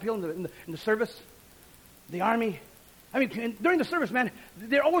Pork Chop Hill in the service? The army? I mean, during the service, man,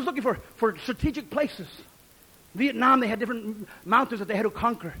 they're always looking for strategic places. Vietnam, they had different mountains that they had to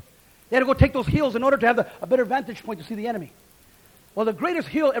conquer. They had to go take those hills in order to have a better vantage point to see the enemy. Well, the greatest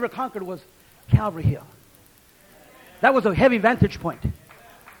hill ever conquered was Calvary Hill. That was a heavy vantage point.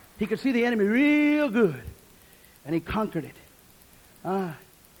 He could see the enemy real good. And he conquered it. And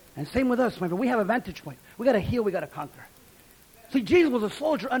same with us, my friend. We have a vantage point. We got a hill we got to conquer. See, Jesus was a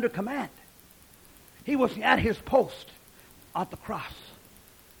soldier under command. He was at his post at the cross.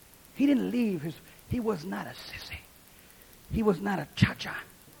 He didn't leave he was not a sissy. He was not a cha-cha.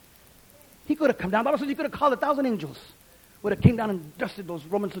 He could have come down. The Bible says he could have called 1,000 angels. Would have came down and dusted those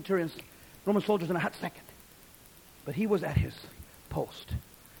Roman centurions Roman soldiers in a hot second. But he was at his post.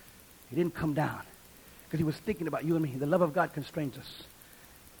 He didn't come down because he was thinking about you and me. The love of God constrains us.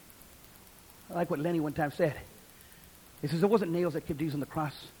 I like what Lenny one time said. He says, it wasn't nails that kept Jesus on the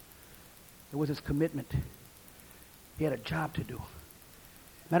cross. It was his commitment. He had a job to do.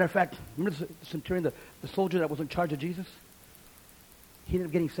 Matter of fact, remember the centurion, the soldier that was in charge of Jesus? He ended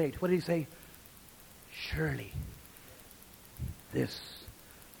up getting saved. What did he say? Surely this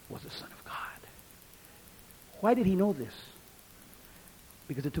was the Son of God. Why did he know this?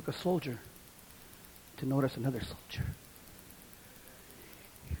 Because it took a soldier to notice another soldier.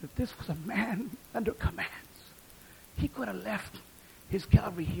 If this was a man under commands, he could have left his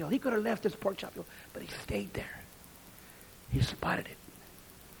Calvary Hill. He could have left his pork chop hill, but he stayed there. He spotted it.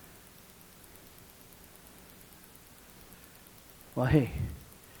 Well, hey,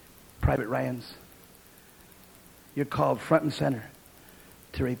 Private Ryans, you're called front and center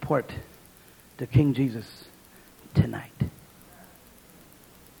to report to King Jesus tonight.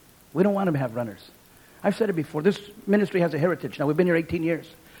 We don't want to have runners. I've said it before. This ministry has a heritage. Now, we've been here 18 years.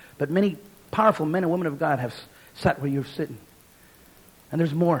 But many powerful men and women of God have sat where you're sitting. And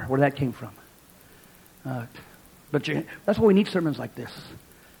there's more where that came from. That's why we need sermons like this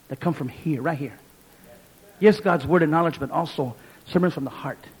that come from here, right here. Yes, God's word and knowledge, but also sermons from the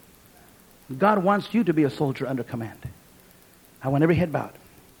heart. God wants you to be a soldier under command. I want every head bowed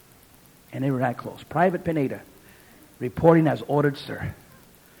and every eye closed. Private Pineda, reporting as ordered, sir.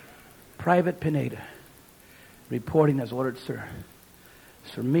 Private Pineda, reporting as ordered, sir.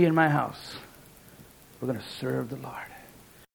 For me and my house, we're going to serve the Lord.